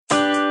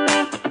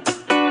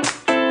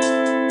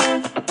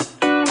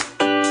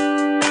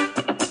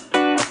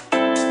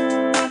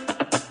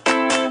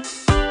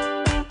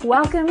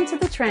Welcome to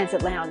the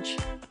Transit Lounge.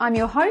 I'm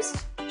your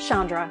host,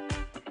 Chandra.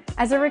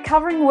 As a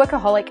recovering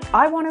workaholic,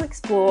 I want to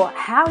explore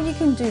how you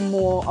can do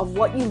more of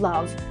what you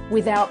love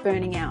without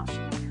burning out.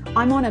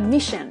 I'm on a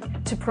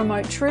mission to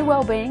promote true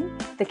well-being,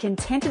 the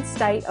contented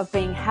state of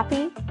being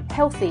happy,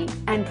 healthy,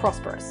 and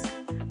prosperous.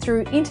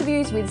 Through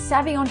interviews with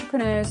savvy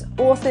entrepreneurs,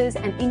 authors,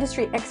 and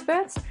industry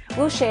experts,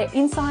 we'll share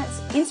insights,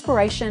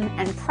 inspiration,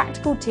 and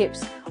practical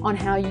tips on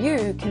how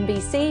you can be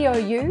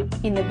CEO you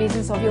in the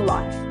business of your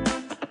life.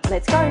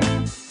 Let's go.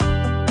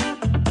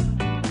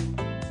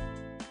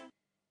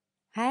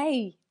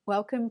 Hey,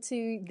 welcome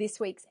to this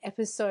week's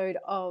episode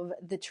of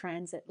the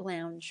Transit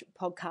Lounge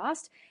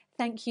podcast.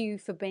 Thank you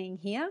for being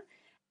here,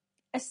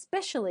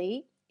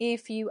 especially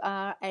if you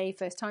are a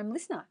first-time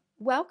listener.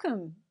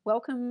 Welcome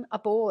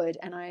aboard,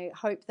 and I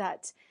hope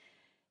that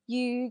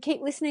you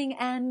keep listening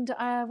and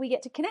we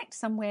get to connect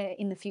somewhere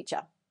in the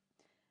future.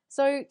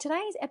 So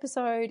today's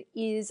episode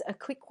is a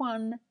quick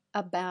one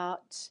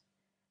about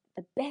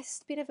the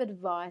best bit of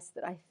advice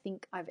that I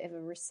think I've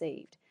ever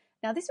received.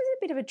 Now, this was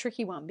a bit of a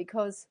tricky one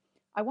because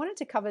I wanted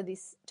to cover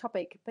this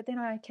topic, but then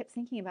I kept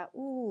thinking about,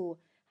 how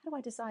do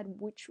I decide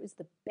which was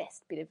the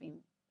best bit of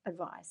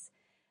advice?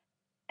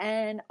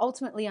 And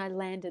ultimately I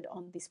landed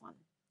on this one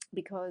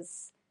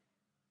because,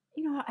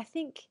 I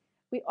think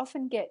we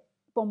often get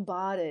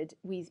bombarded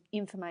with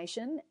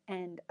information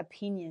and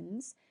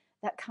opinions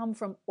that come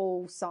from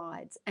all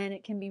sides, and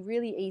it can be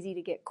really easy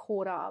to get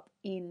caught up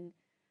in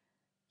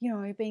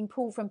being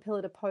pulled from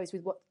pillar to post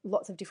with what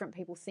lots of different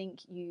people think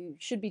you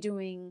should be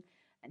doing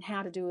and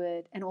how to do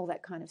it and all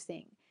that kind of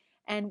thing.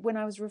 And when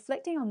I was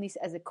reflecting on this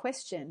as a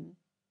question,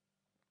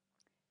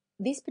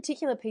 this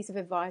particular piece of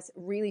advice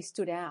really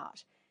stood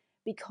out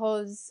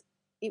because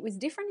it was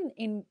different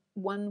in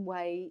one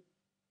way,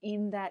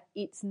 in that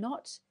it's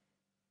not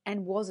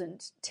and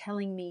wasn't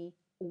telling me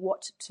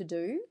what to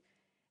do.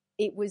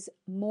 It was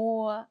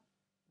more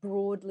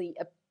broadly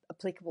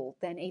applicable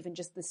than even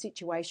just the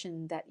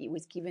situation that it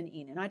was given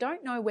in. And I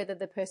don't know whether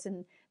the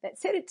person that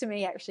said it to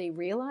me actually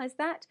realized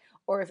that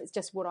or if it's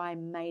just what I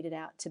made it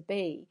out to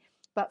be.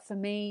 But for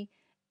me,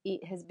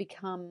 it has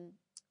become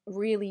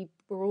really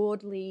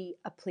broadly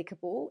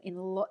applicable in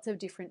lots of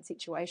different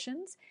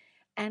situations.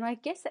 And I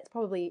guess that's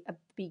probably a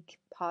big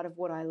part of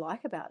what I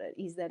like about it,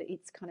 is that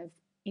it's kind of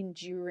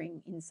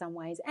enduring in some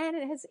ways. And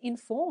it has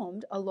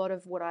informed a lot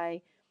of what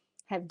I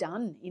have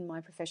done in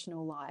my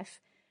professional life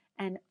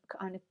and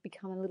kind of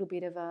become a little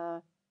bit of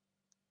a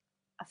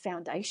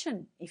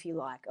foundation, if you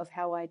like, of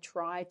how I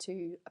try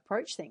to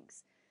approach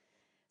things.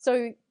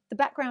 So the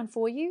background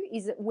for you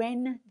is that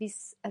when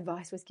this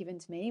advice was given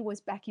to me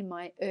was back in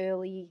my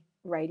early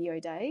radio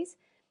days,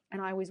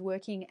 and I was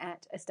working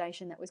at a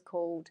station that was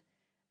called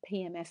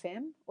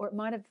PMFM, or it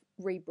might have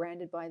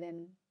rebranded by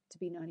then to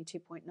be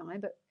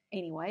 92.9, but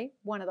anyway,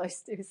 one of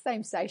those,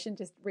 same station,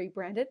 just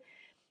rebranded.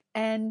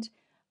 And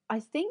I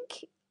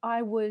think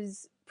I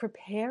was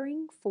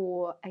preparing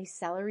for a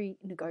salary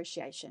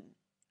negotiation,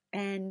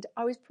 and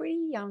I was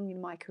pretty young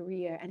in my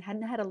career and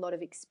hadn't had a lot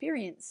of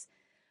experience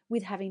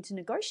with having to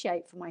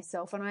negotiate for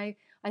myself. And I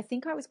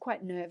think I was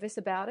quite nervous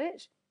about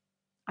it.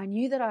 I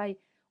knew that I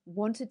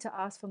wanted to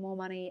ask for more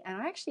money,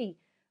 and I actually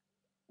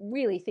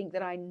really think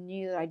that I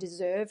knew that I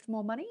deserved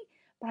more money,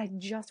 but I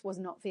just was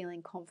not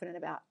feeling confident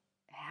about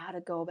how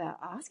to go about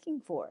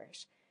asking for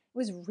it. It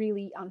was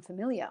really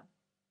unfamiliar.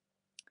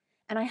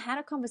 And I had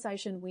a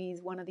conversation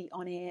with one of the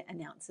on-air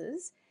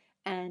announcers,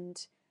 and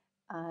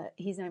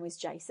his name was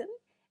Jason,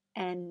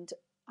 and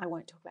I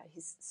won't talk about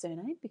his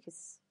surname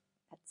because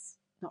that's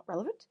not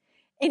relevant.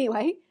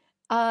 Anyway,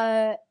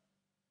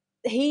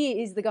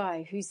 he is the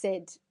guy who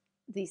said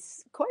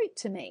this quote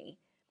to me.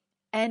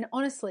 And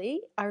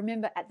honestly, I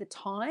remember at the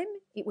time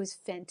it was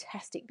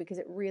fantastic because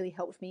it really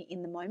helped me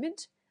in the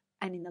moment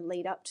and in the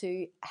lead up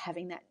to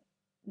having that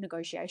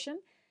negotiation.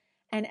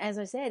 And as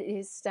I said, it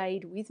has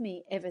stayed with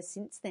me ever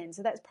since then.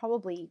 So that's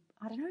probably,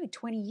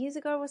 20 years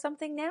ago or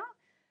something now.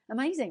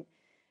 Amazing.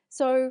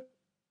 So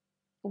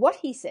what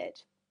he said,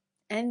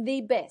 and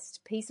the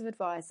best piece of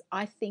advice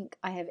I think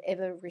I have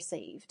ever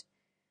received,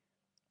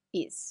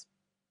 is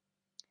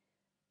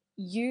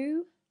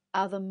you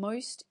are the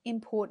most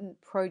important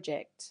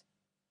project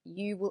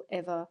you will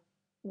ever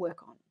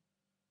work on.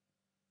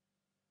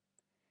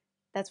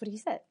 That's what he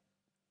said.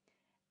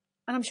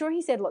 And I'm sure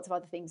he said lots of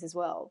other things as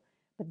well,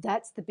 but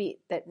that's the bit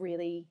that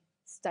really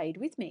stayed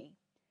with me.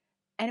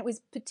 And it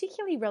was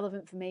particularly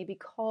relevant for me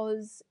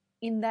because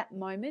in that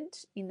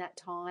moment, in that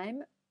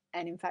time,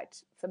 and in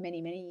fact for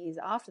many, many years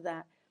after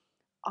that,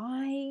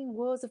 I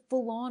was a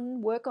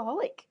full-on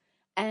workaholic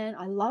and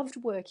I loved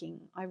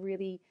working. I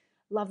really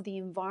loved the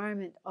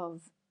environment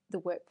of the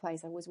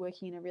workplace. I was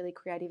working in a really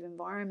creative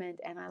environment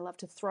and I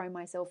loved to throw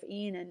myself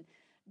in and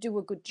do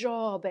a good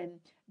job and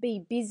be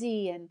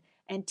busy and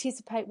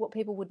anticipate what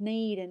people would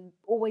need and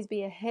always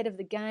be ahead of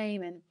the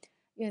game.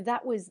 And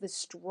that was the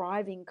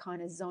striving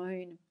kind of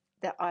zone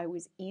that I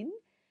was in.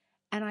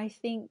 And I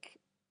think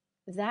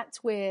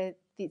that's where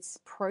this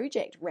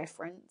project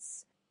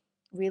reference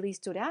really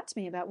stood out to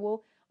me about,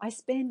 well, I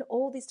spend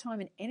all this time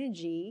and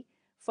energy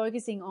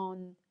focusing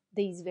on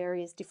these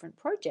various different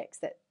projects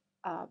that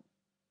are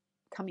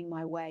coming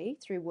my way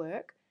through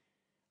work,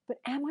 but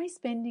am I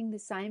spending the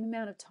same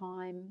amount of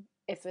time,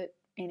 effort,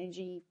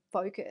 energy,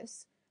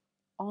 focus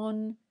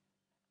on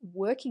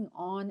working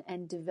on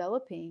and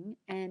developing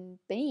and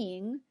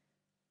being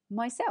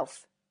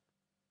myself?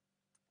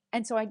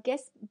 And so I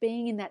guess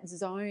being in that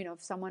zone of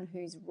someone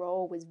whose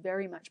role was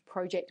very much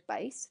project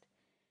based,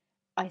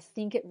 I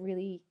think it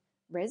really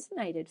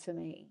resonated for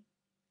me.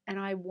 And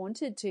I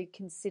wanted to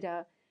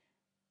consider,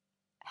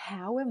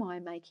 how am I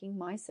making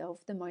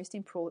myself the most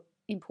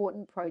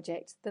important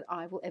project that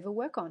I will ever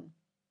work on?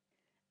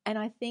 And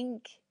I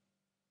think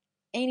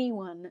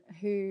anyone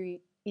who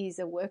is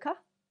a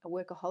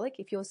workaholic,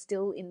 if you're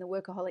still in the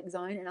workaholic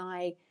zone, and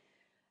I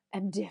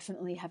am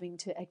definitely having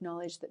to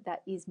acknowledge that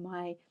that is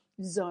my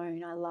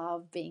zone. I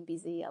love being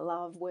busy. I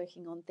love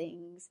working on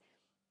things.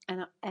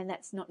 And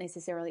that's not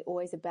necessarily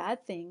always a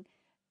bad thing.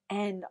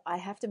 And I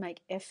have to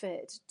make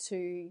effort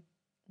to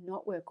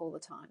not work all the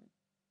time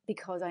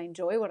because I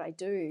enjoy what I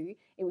do.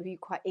 It would be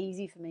quite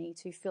easy for me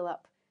to fill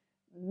up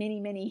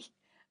many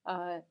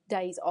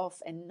days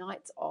off and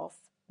nights off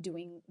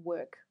doing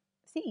work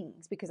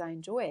things because I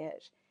enjoy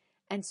it.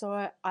 And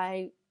so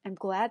I am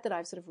glad that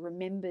I've sort of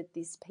remembered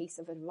this piece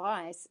of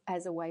advice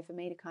as a way for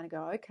me to kind of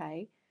go,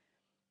 okay,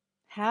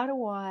 how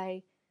do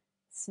I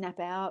snap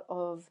out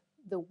of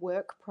the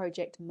work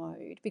project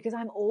mode? Because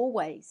I'm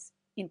always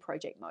in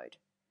project mode.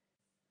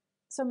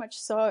 So much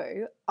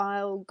so,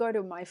 I'll go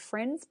to my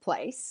friend's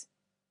place,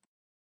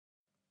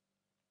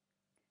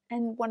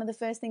 and one of the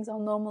first things I'll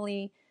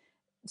normally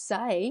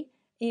say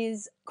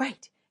is,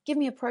 great, give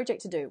me a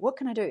project to do. What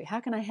can I do?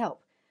 How can I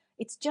help?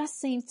 It just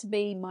seems to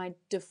be my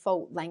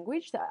default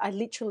language that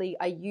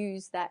I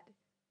use that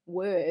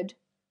word,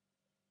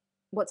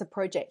 what's a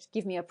project?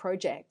 Give me a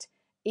project.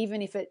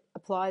 Even if it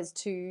applies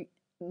to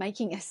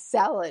making a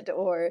salad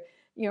or,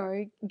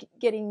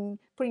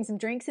 putting some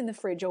drinks in the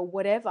fridge or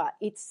whatever,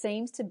 it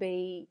seems to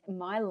be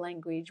my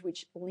language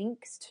which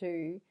links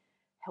to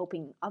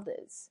helping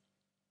others.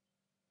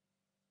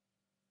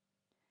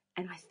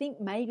 And I think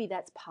maybe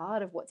that's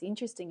part of what's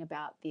interesting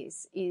about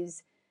this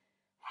is,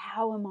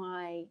 how am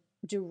I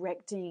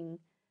directing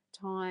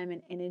time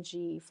and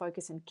energy,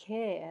 focus and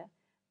care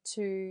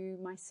to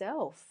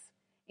myself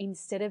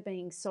instead of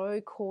being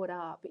so caught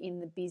up in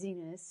the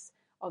busyness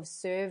of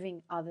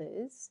serving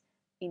others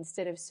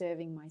instead of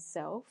serving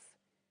myself,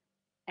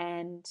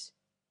 and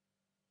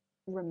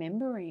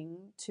remembering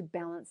to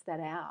balance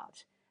that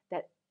out,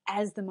 that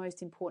as the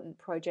most important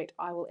project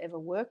I will ever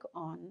work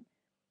on,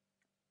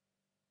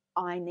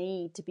 I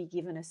need to be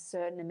given a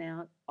certain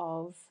amount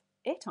of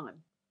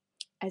airtime,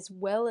 as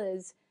well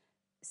as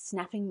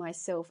snapping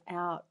myself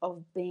out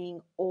of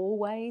being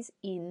always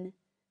in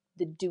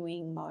the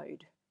doing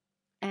mode.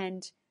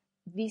 And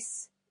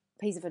this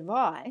piece of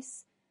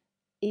advice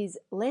is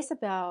less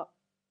about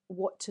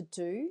what to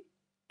do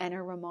and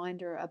a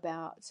reminder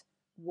about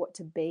what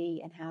to be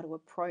and how to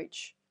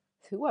approach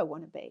who I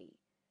want to be.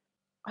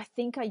 I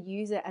think I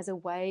use it as a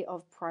way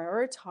of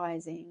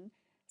prioritizing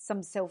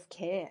some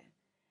self-care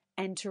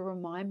and to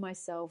remind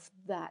myself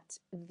that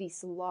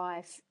this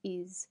life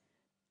is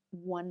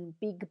one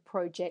big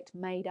project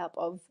made up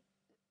of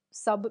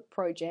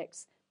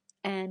sub-projects,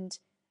 and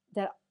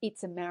that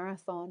it's a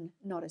marathon,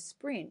 not a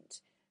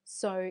sprint.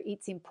 So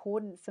it's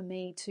important for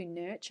me to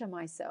nurture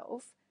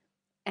myself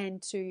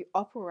and to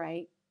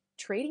operate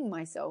treating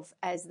myself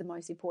as the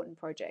most important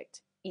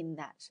project in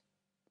that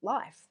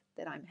life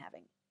that I'm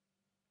having.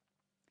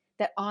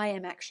 That I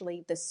am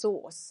actually the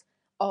source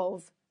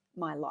of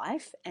my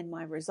life and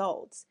my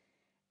results.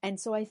 And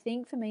so I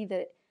think for me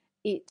that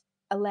it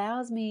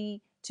allows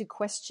me to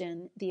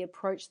question the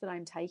approach that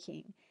I'm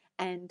taking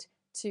and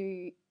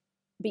to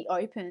be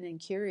open and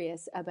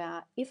curious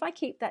about, if I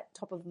keep that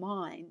top of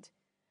mind,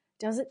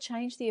 does it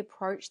change the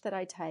approach that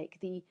I take,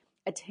 the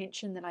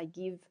attention that I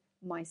give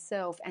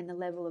myself and the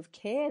level of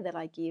care that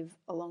I give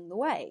along the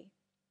way?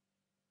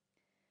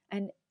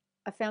 And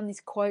I found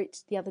this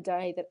quote the other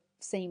day that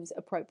seems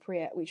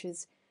appropriate, which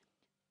is,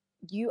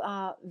 you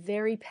are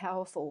very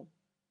powerful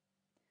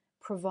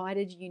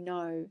provided you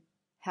know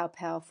how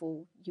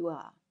powerful you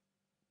are.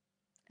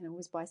 And it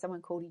was by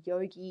someone called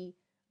Yogi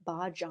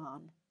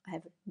Bhajan. I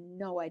have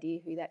no idea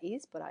who that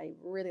is, but I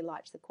really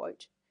liked the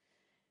quote.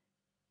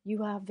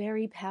 You are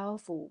very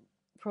powerful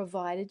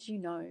provided you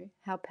know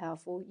how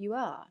powerful you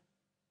are.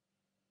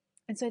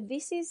 And so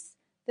this is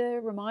the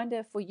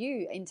reminder for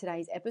you in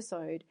today's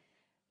episode,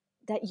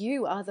 that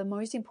you are the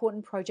most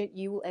important project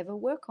you will ever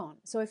work on.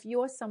 So if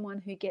you're someone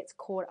who gets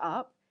caught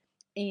up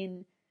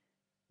in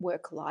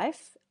work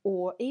life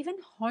or even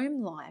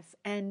home life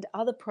and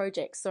other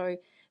projects, so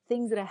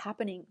things that are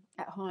happening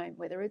at home,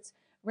 whether it's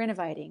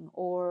renovating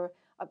or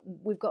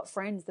we've got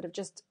friends that have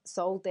just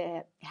sold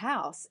their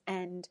house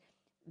and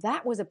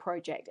that was a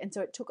project. And so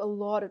it took a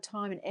lot of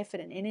time and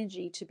effort and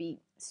energy to be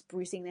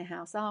sprucing their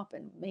house up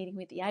and meeting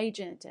with the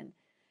agent and,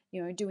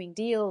 doing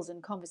deals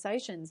and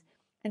conversations.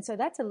 And so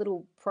that's a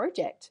little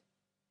project.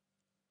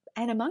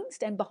 And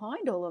amongst and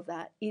behind all of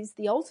that is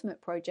the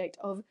ultimate project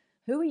of,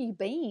 who are you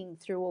being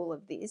through all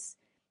of this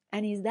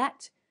And is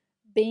that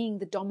being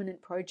the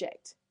dominant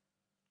project?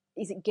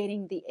 Is it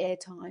getting the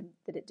airtime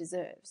that it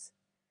deserves?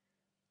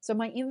 So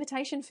my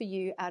invitation for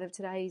you out of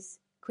today's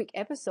quick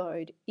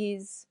episode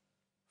is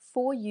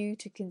for you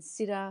to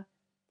consider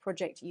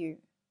Project You.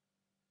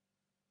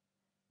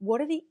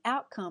 What are the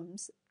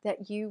outcomes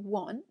that you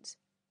want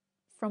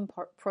from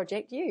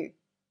Project You?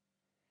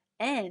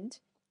 And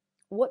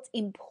what's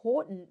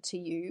important to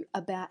you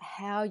about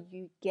how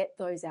you get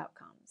those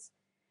outcomes?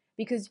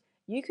 Because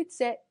you could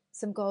set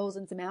some goals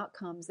and some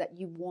outcomes that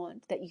you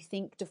want, that you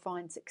think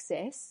define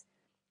success,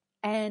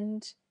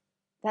 and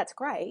that's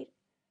great.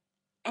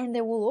 And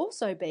there will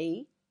also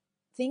be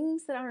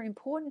things that are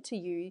important to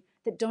you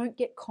that don't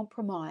get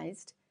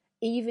compromised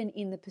even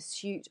in the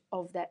pursuit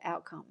of that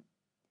outcome.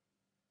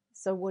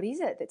 So what is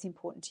it that's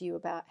important to you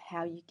about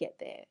how you get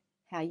there,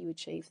 how you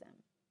achieve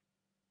them?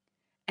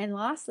 And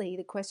lastly,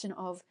 the question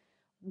of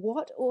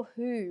what or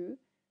who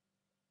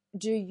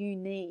do you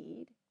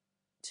need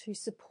to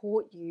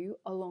support you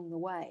along the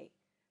way?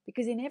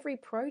 Because in every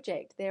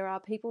project, there are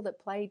people that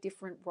play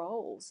different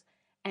roles,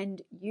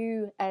 and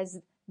you as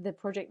the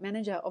project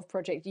manager of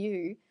Project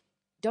You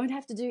don't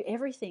have to do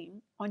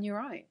everything on your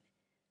own.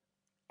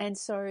 And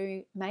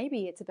so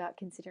maybe it's about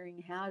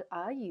considering, how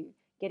are you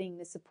getting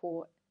the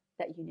support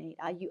that you need?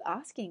 Are you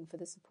asking for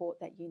the support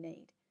that you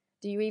need?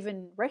 Do you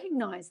even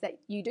recognize that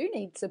you do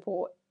need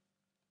support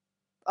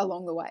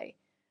along the way?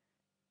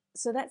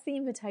 So that's the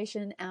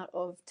invitation out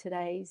of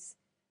today's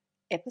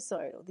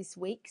episode, or this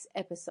week's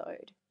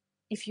episode.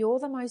 If you're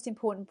the most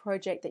important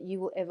project that you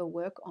will ever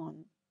work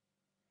on,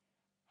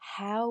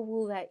 how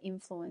will that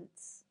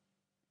influence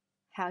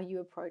how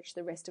you approach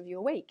the rest of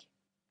your week?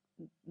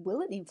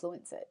 Will it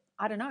influence it?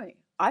 I don't know.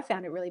 I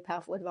found it really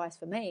powerful advice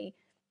for me,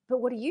 but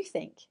what do you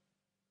think?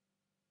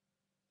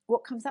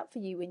 What comes up for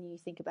you when you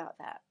think about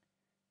that?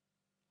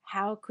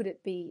 How could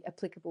it be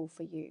applicable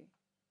for you?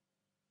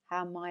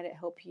 How might it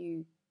help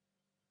you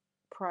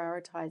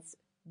prioritize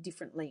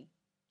differently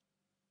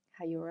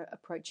how you're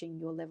approaching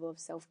your level of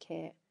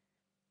self-care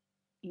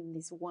in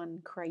this one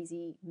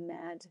crazy,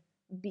 mad,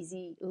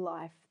 busy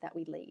life that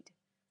we lead?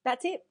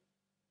 That's it.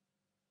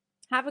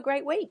 Have a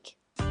great week.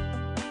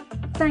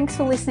 Thanks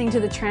for listening to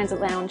the Transit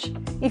Lounge.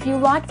 If you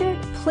liked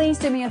it, please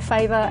do me a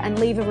favor and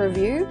leave a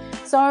review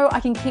so I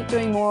can keep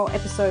doing more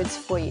episodes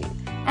for you.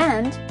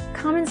 And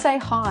come and say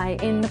hi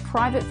in the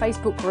private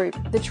Facebook group,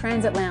 The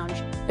Transit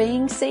Lounge,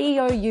 being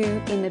CEO you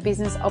in the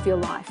business of your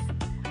life.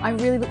 I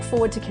really look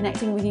forward to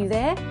connecting with you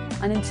there.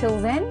 And until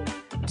then,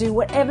 do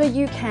whatever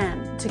you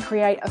can to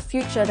create a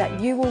future that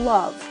you will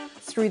love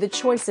through the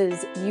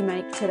choices you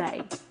make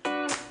today.